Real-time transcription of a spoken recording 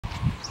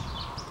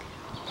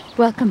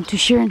Welcome to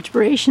Sheer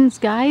Inspirations,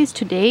 guys.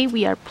 Today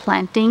we are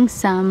planting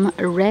some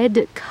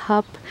red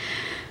cup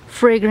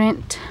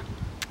fragrant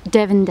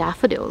Devon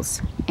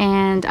daffodils,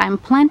 and I'm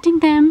planting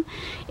them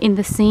in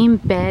the same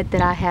bed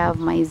that I have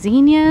my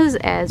zinnias.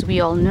 As we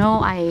all know,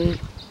 I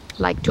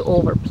like to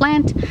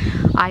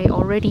overplant. I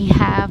already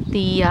have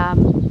the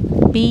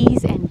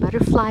bees and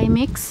butterfly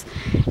mix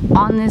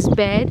on this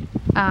bed,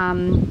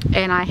 and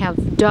I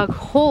have dug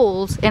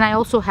holes, and I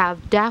also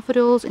have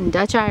daffodils and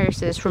Dutch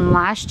irises from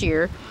last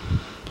year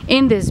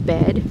in this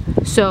bed.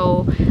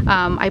 So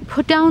I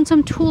put down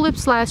some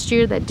tulips last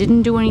year that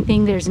didn't do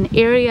anything. There's an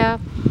area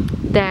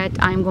that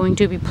I'm going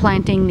to be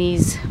planting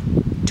these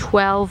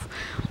 12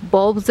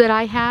 bulbs that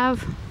I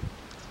have.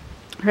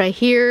 Right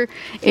here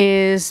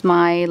is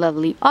my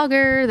lovely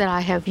auger that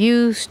I have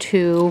used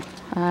to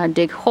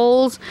dig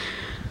holes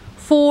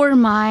for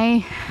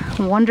my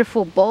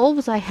wonderful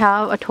bulbs. I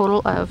have a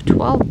total of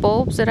 12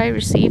 bulbs that I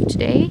received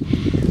today.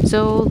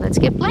 So let's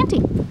get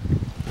planting.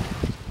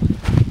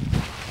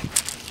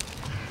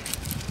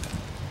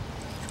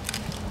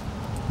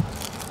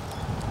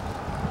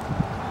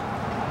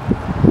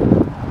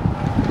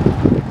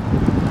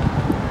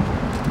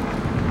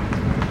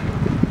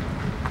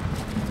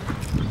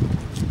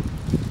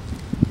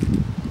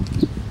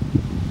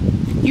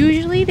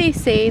 Usually they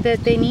say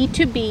that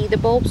the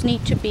bulbs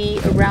need to be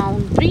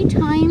around 3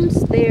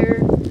 times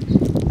their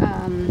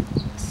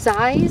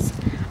size.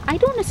 I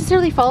don't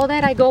necessarily follow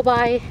that. I go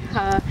by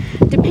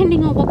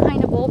depending on what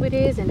kind of bulb it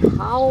is and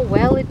how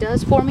well it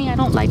does for me. I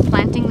don't like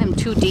planting them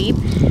too deep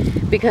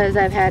because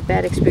I've had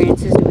bad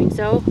experiences doing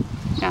so.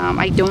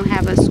 I don't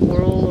have a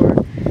squirrel or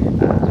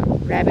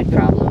rabbit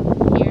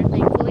problem here,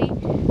 thankfully.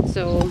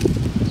 So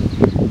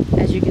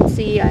as you can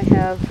see, I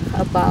have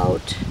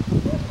about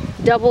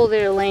double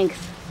their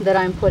length that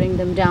I'm putting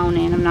them down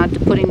in. I'm not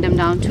putting them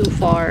down too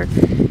far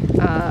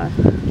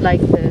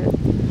like the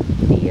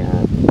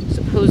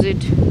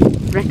supposed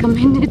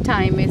recommended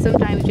time is.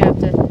 Sometimes you have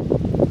to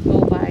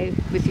go by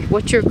with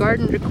what your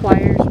garden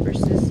requires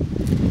versus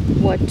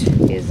what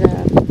is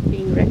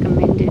being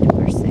recommended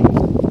per se.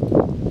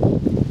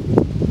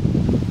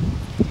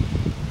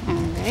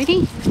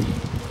 Alrighty.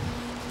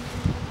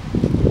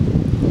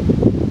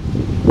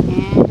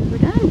 And we're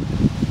done.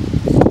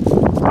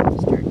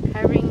 Start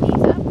covering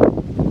these up.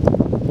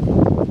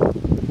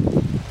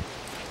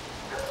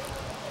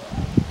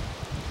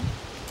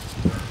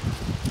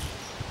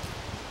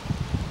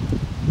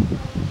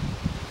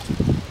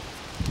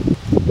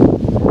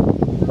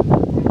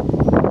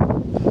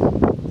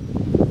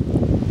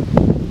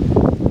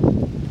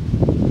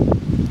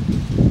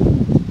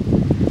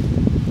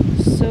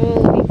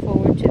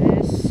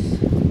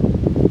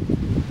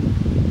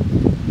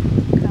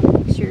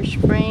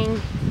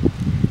 Spring.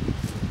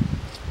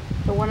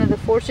 But one of the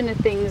fortunate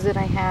things that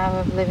I have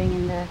of living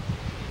in the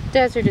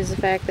desert is the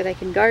fact that I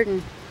can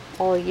garden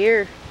all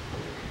year.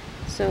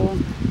 So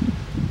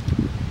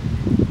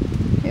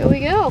here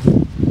we go.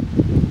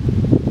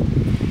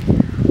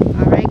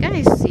 Alright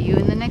guys, see you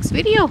in the next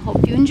video.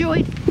 Hope you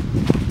enjoyed.